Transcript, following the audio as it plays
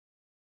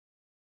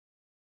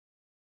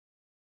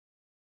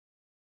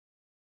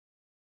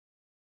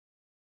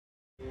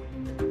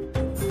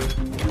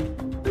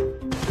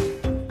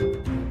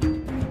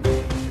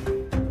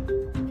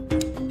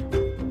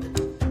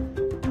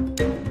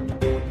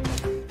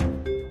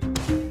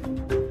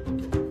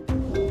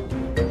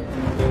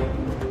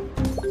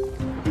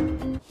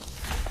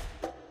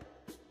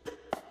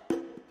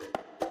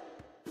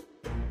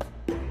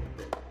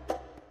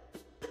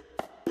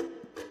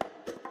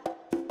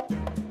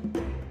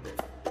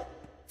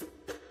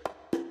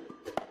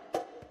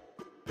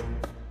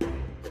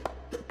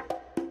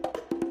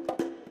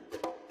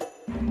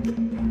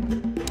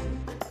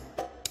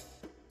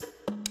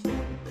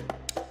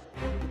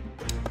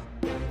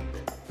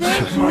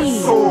My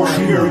sword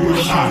here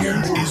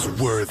is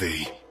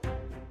worthy.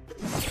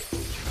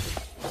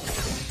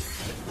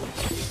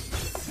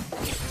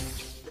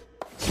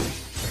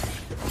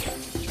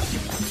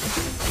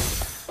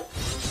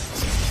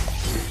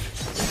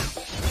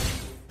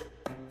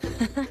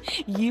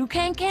 You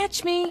can't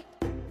catch me.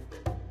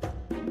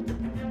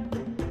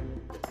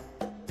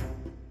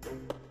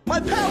 My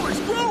power's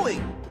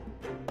growing!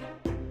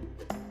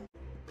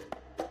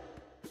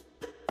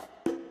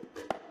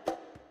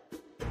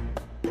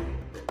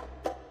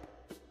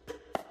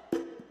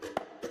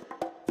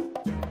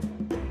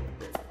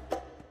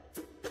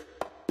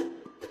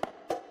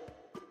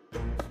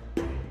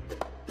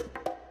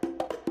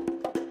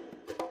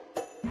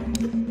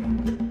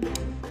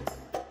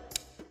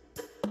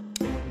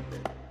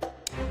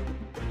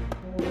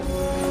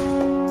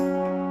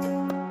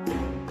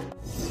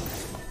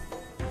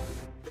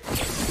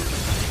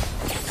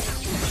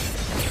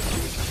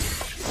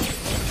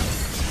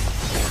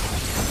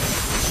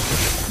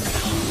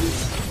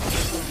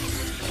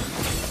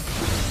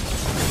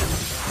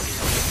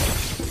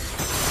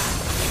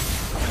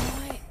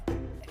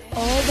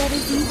 All that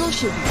is evil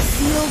should be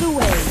sealed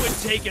away. It would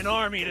take an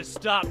army to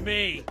stop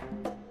me.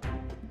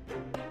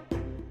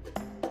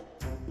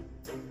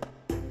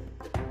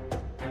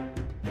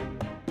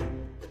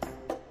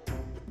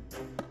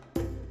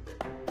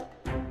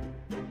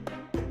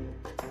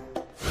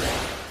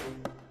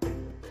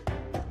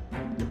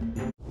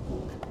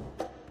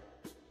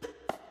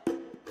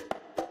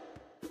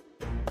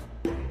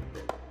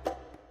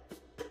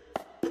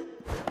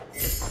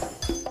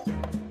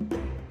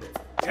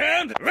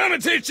 And I'm gonna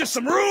teach you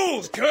some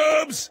rules,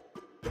 Cubs!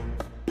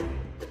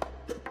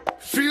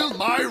 Feel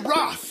my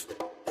wrath!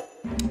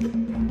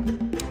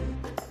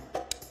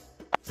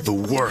 The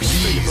worst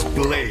these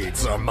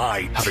blades are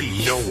my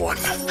having no one.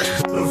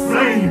 The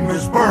flame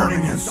is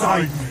burning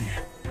inside me.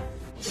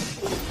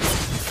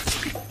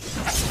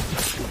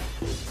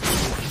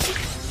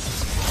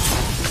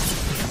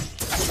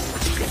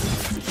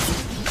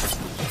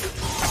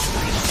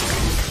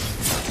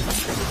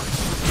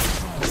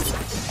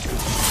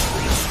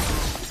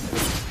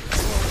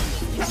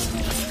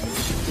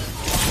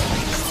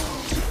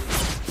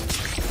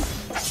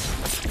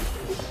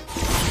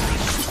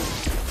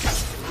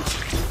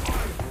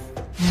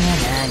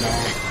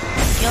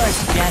 Your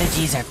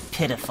strategies are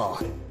pitiful.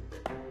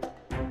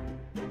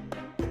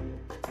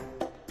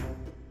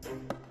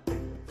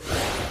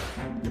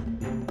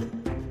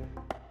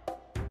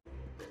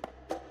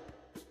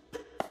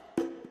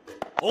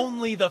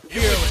 Only the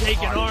fearless take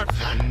an army.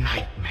 The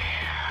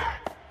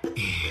nightmare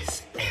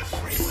is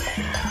everywhere.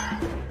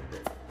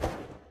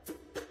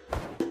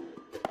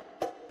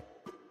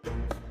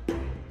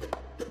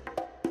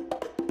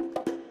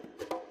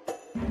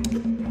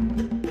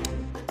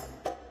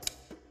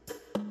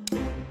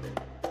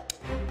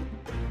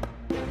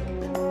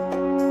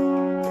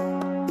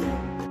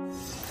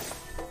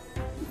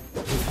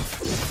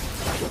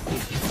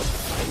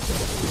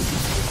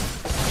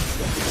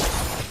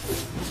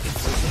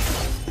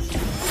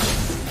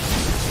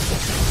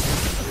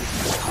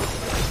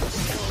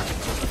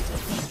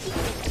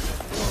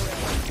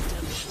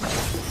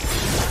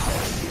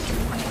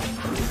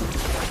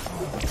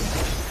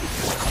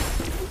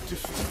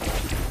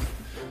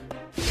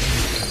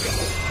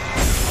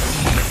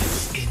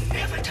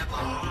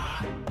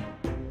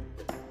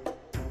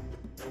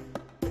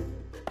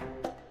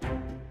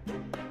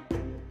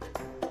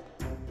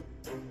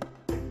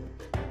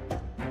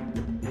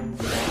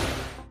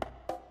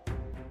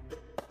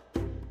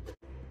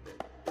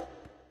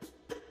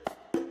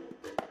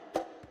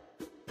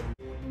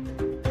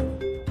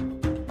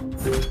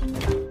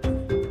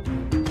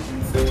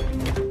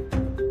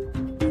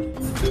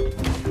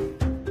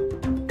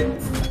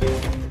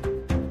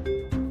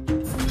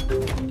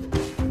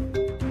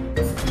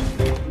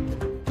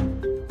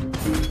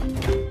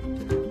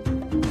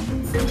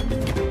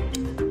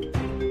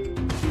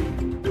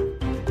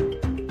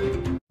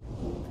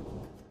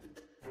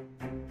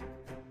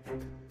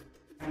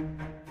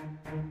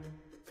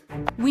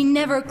 We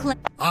never claim.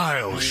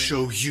 I'll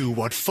show you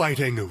what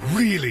fighting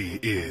really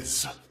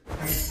is.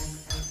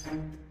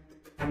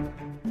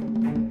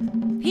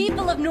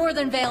 People of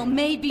Northern Vale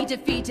may be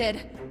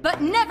defeated,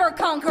 but never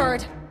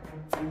conquered.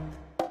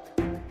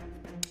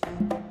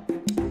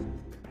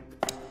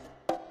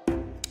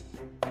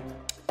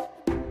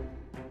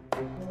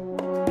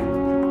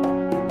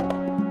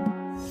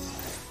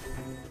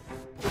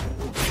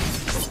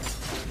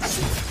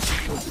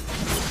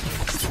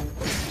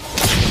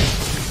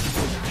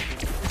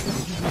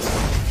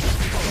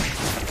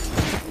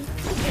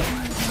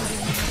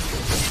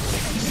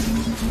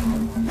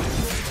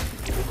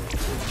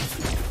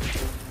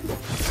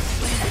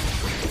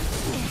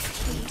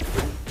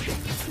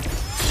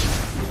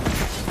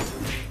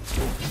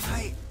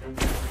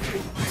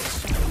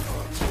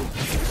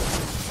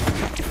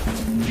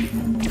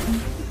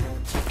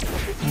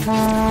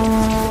 Ignorance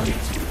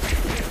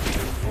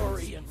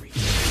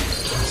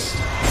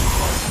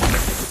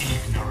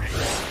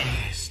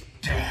is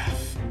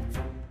death.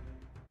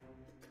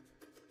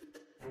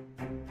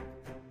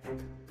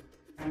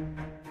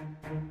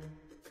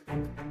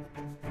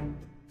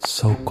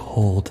 So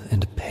cold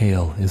and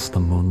pale is the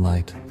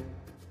moonlight,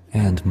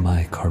 and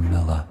my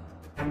Carmilla.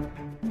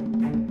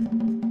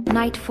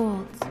 Night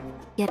falls,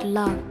 yet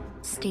love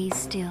stays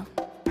still.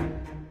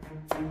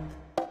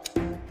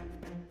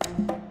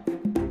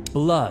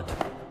 Blood.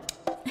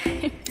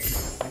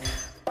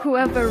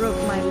 Whoever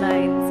wrote my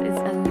lines is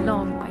a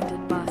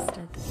long-minded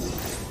bastard.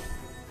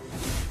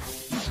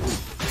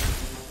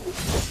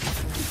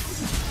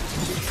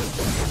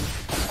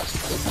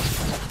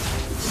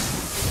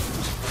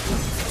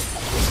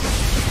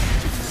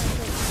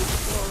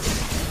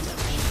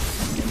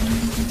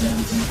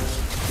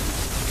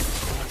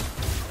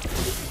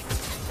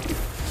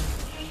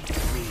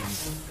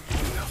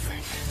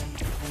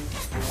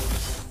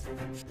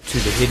 To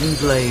the hidden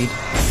blade,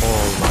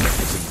 all life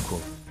is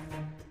equal.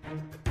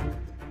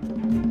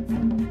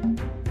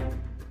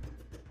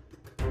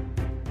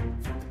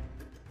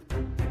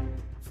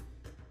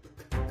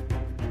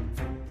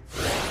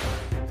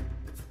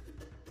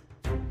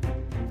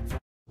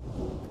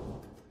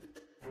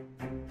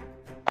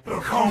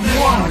 Become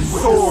one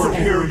sword,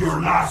 hear your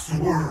last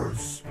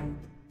words.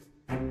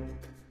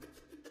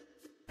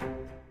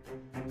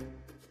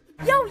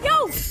 Yo!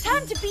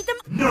 Time to beat them!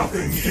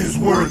 Nothing is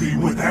worthy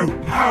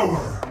without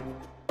power.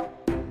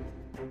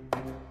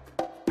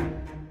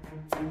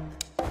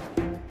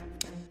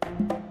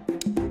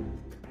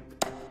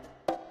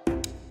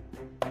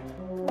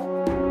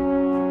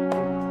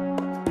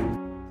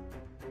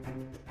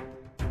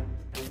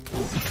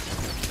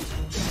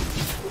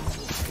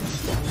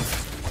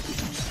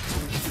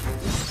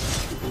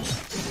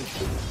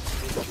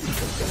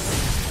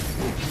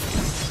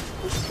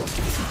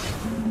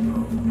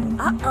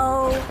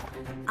 Uh-oh.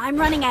 I'm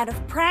running out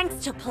of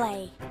pranks to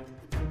play.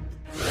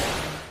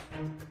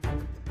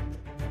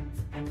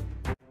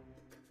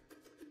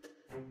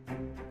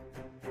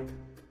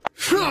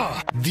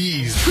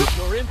 These...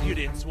 Your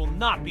impudence will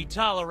not be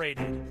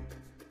tolerated.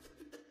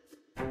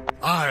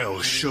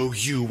 I'll show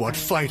you what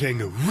fighting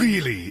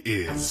really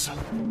is.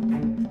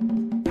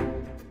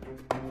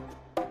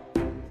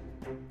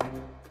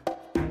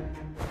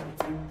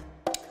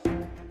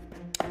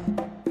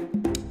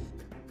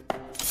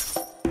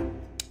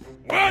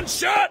 One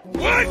shot,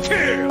 one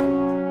kill!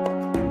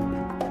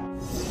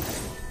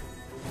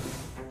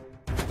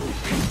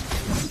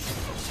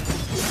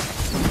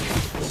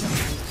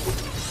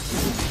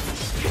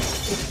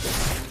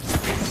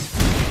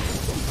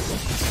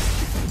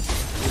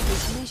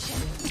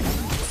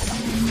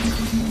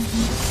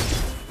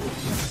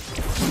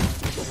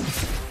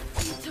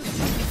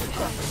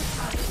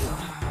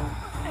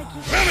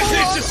 Let me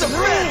teach you some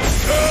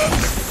rules,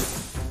 cubs!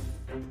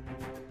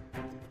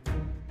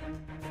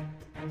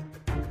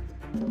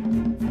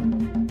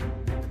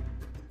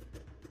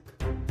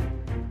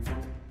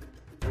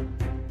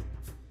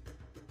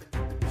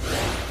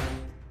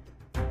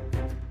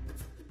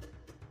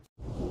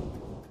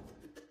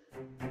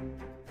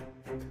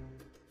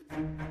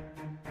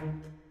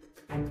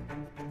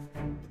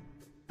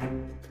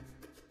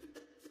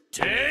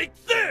 Take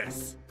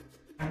this!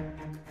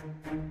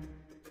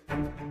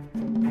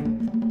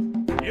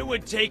 It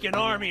would take an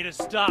army to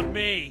stop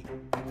me.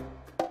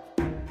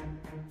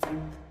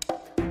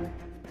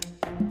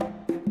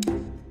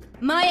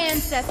 My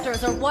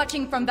ancestors are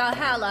watching from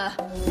Valhalla.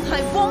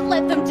 I won't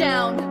let them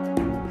down!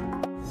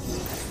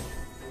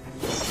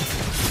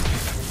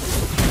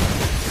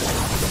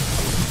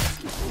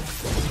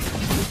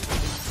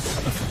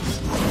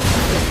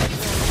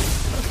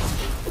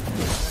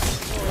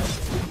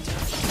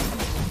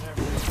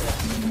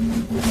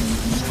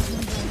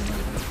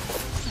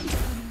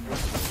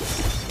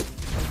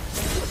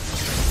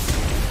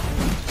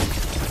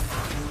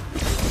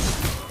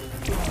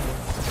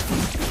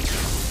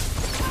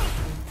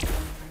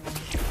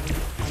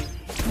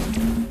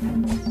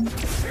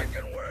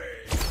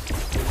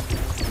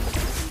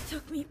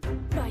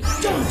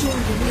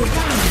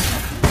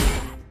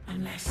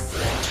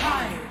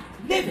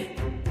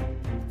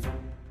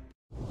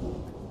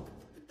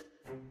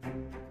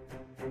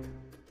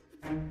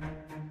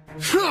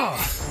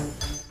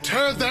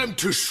 Tear them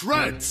to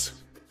shreds!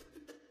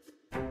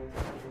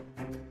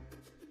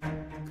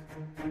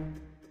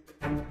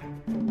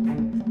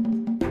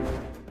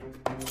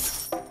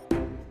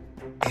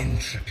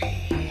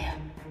 Entropy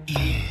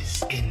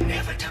is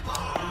inevitable.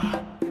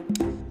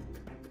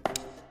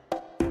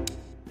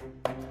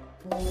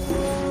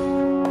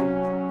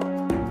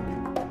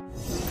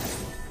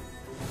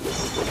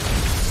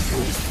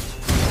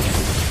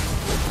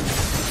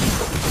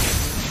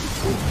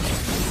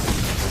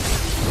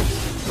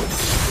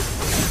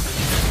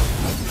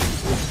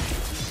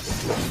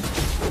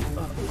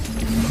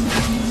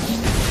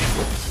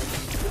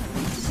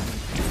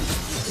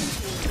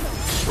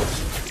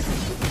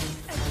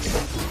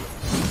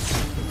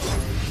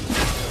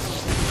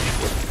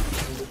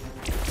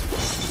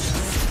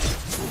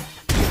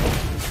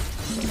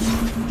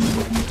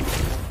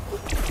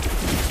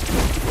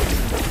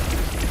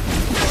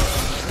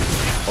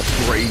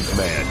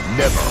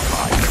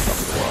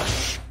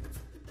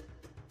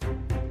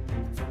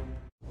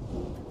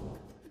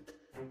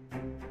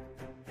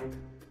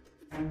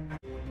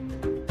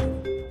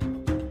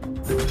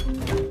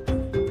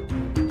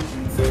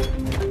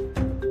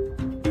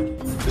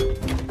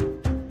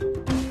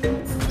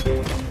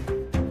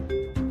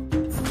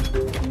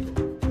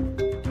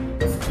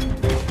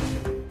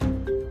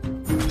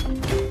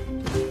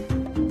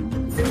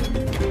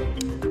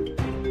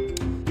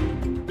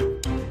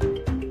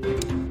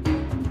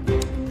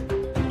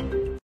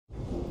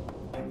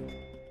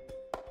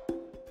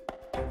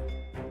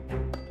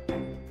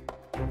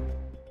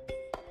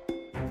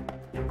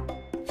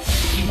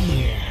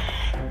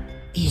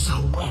 is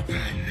a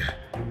weapon.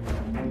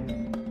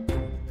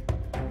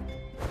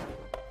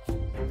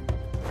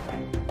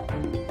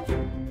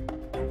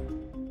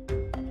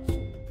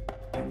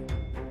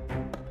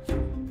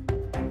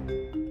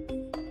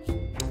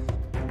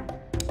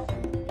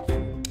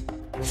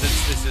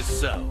 Since this is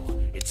so,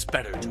 it's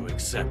better to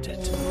accept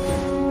it.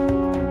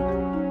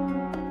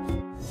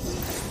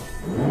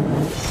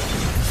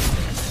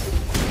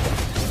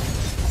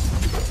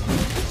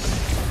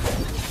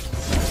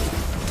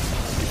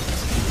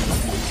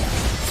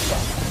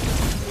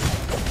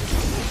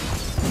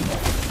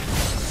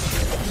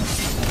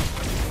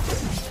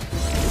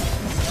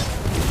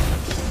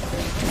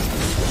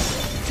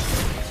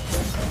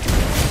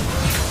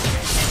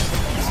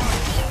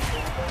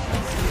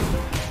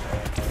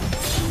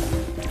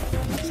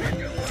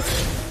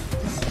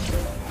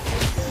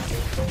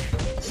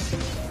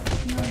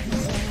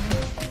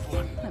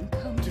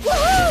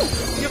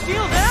 You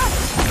feel that?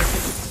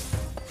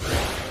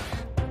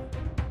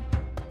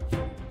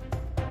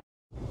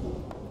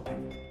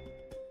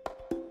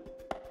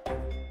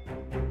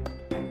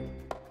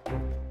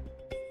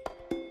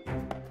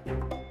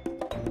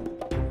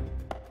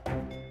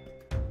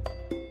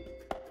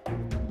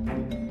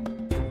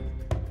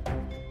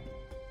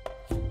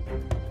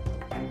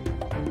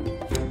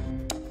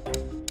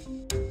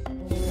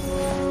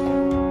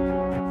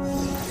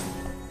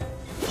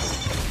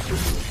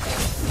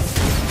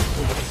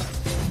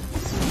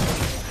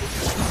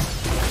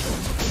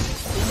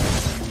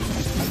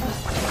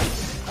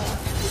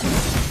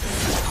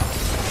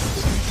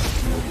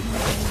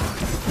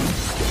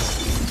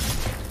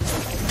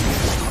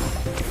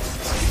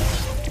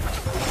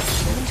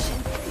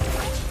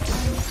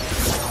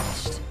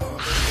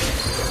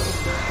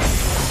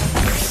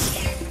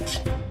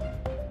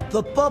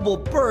 The bubble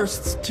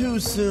bursts too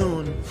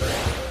soon.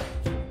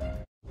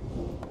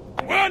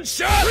 One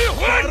shot,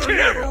 one kill!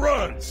 Never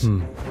runs!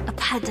 A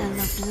puddle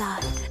of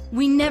blood.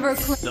 We never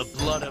The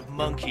blood of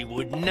monkey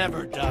would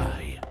never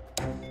die.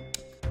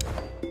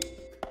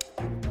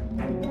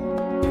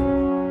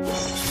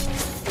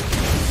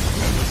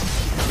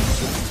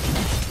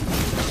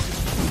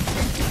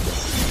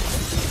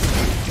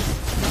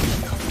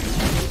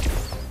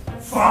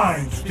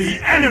 Find the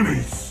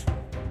enemies!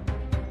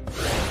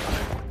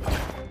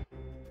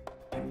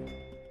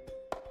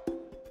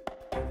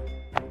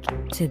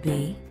 To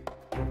be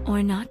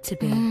or not to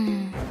be.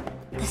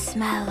 The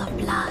smell of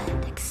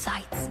blood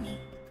excites me.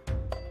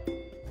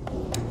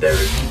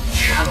 Then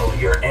channel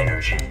your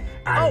energy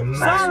and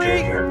master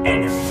sorry. your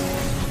enemy.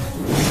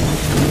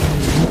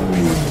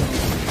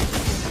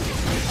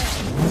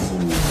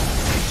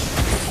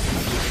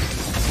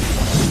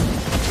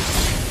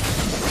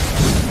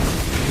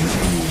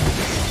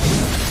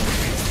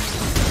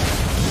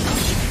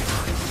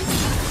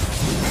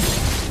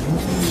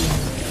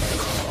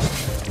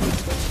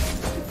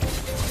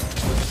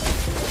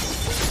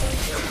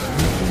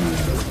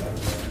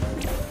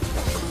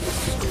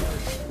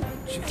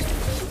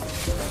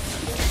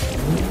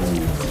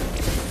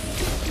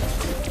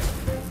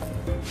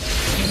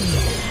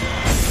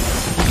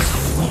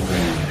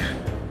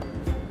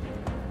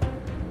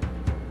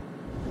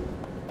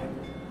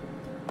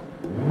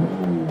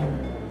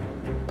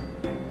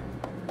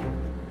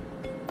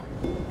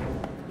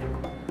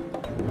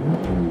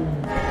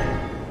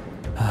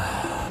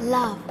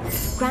 Love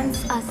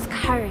grants us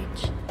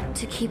courage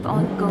to keep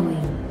on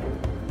going.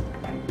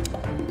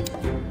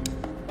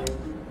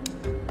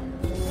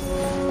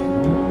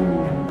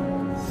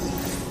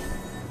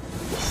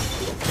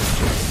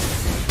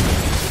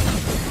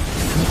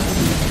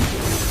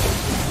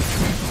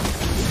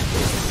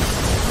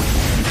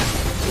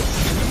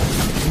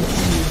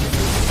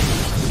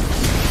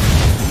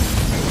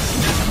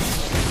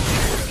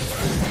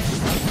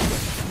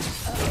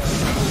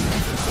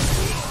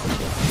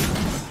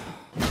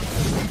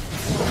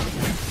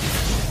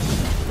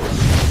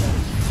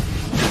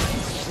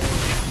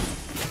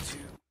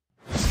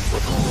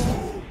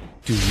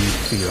 Do you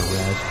fear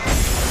red?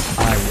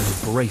 I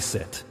embrace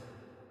it.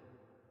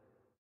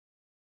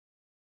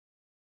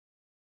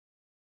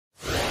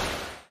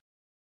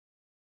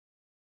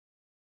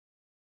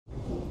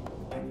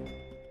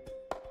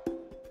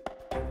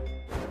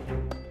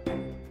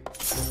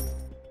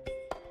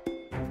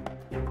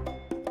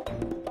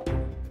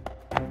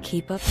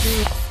 Keep up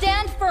the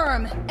stand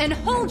firm and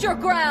hold your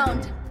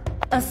ground.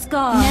 A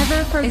scar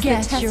Never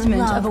forget is the your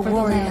testament love of a for the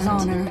warrior's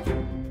land. honor.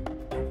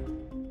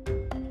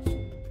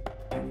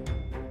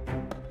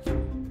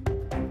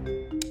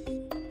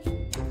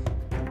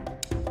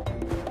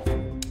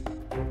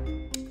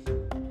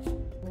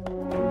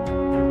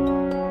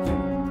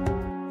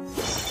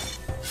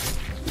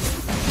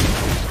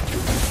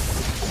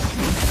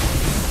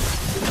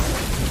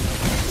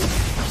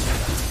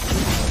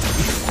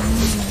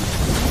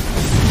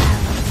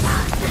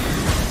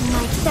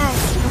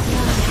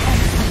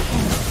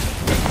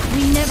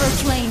 We never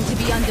claimed to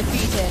be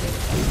undefeated,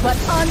 but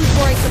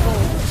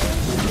unbreakable.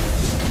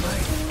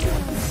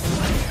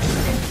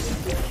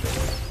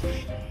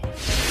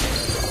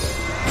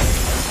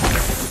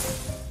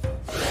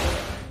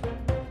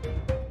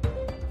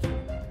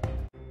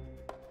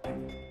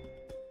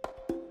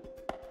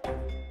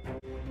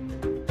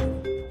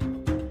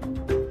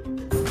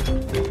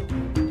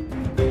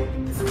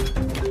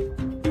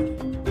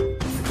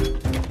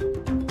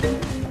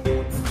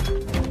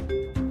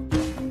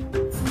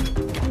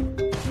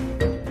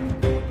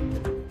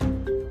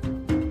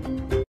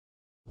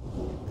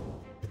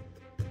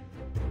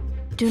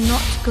 Do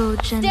not go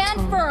gentle.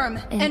 Stand firm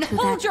and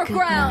hold your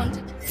ground.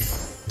 Night.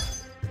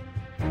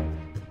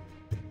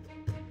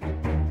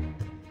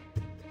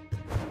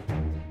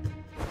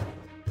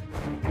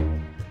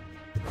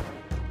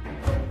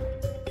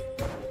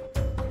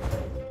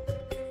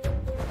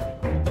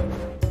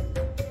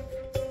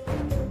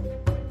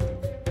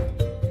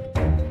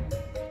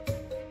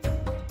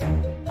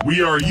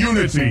 We are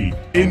unity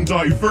in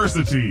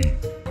diversity.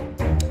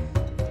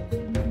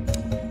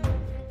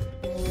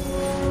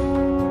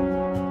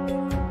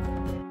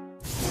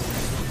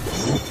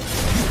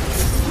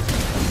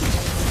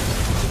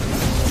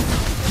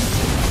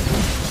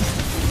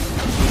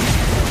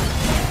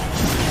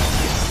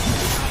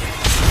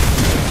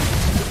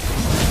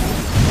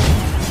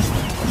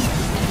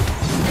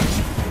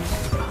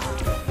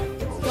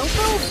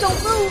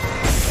 Don't move!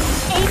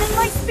 Aiming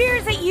my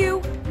spears at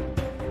you!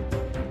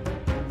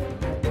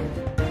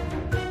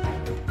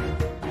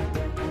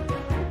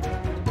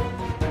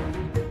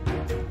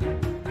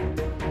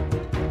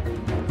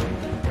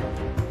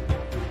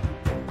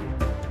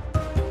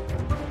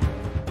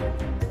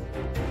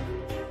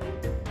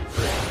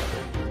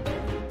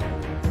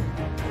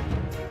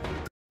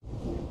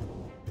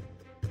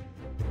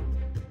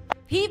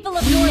 People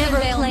of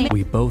Northern Vale.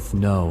 We both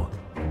know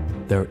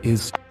there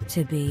is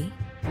To be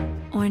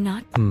or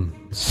not.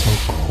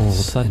 so cold,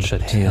 such a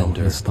pale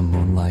is the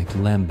moonlight,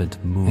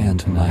 lambent moon,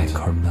 and my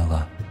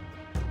Carmilla.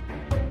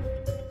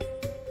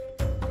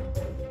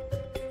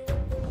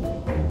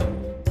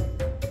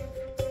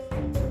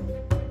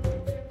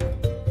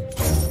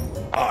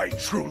 I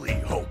truly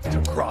hope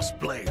to cross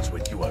blades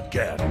with you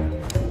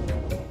again.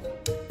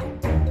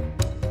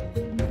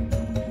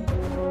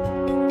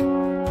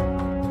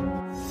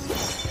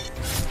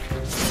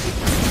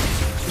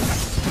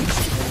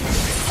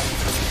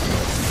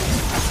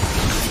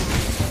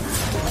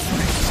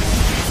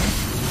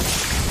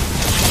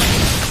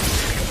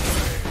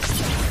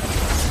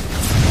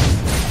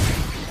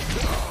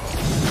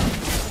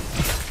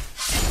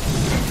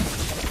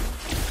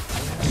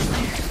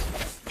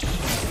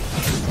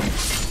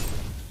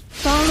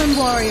 Fallen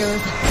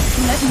warriors,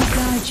 let me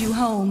guide you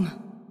home.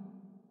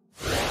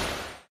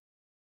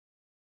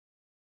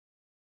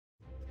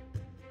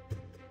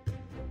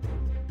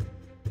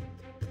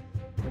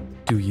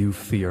 Do you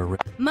fear?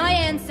 My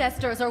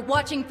ancestors are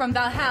watching from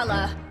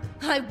Valhalla.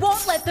 I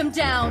won't let them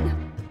down.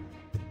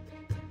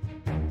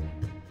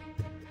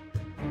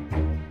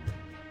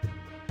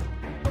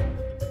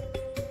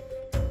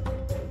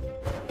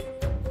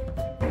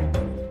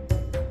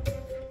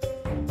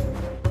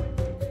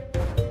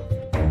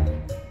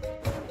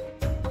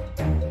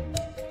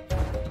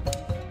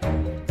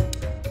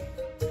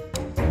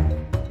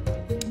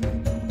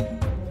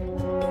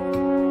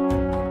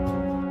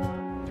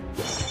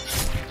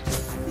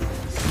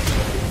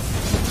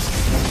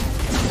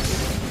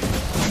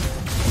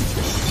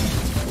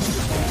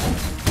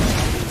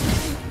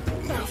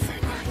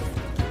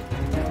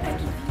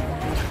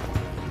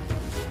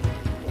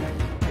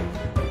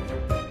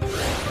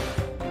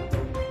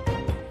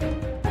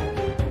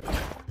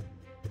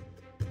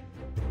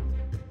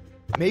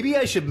 Maybe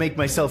I should make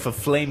myself a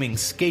flaming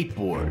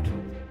skateboard.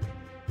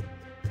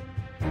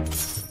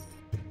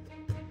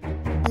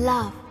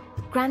 Love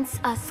grants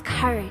us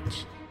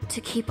courage to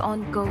keep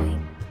on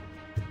going.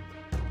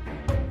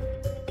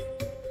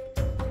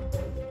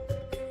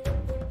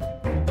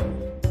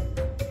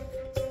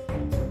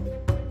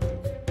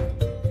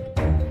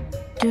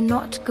 Do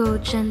not go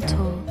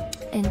gentle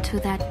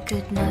into that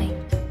good night.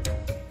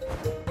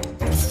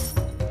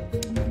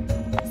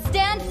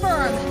 Stand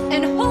firm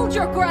and hold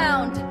your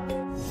ground.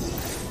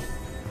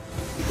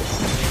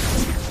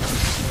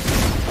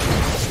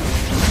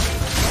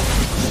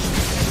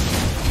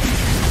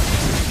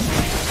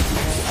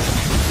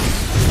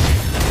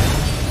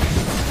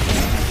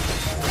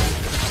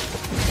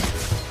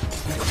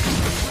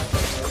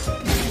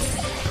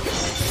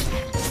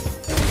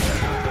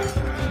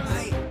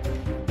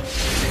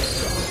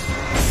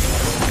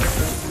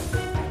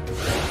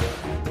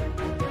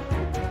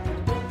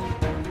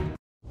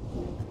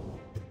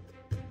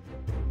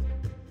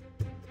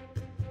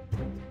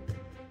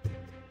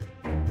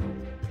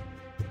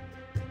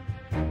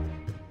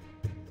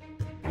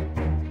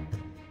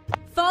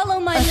 Follow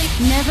my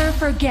lead. Never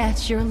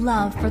forget your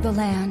love for the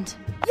land.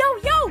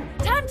 Yo!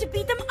 Time to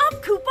beat them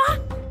up, Koopa!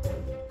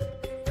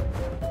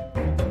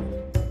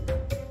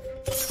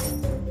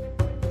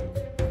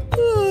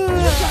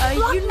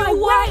 You know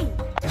what?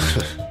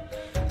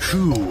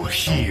 Who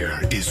here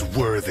is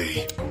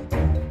worthy?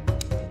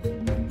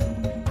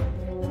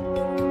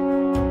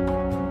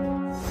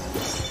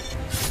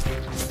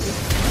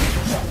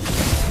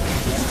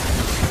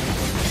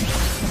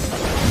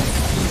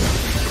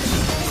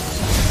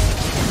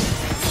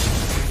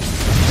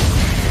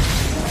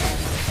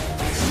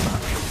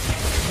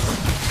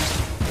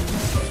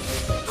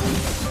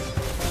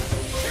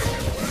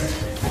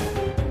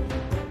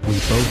 We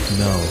both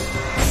know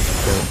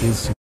there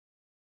is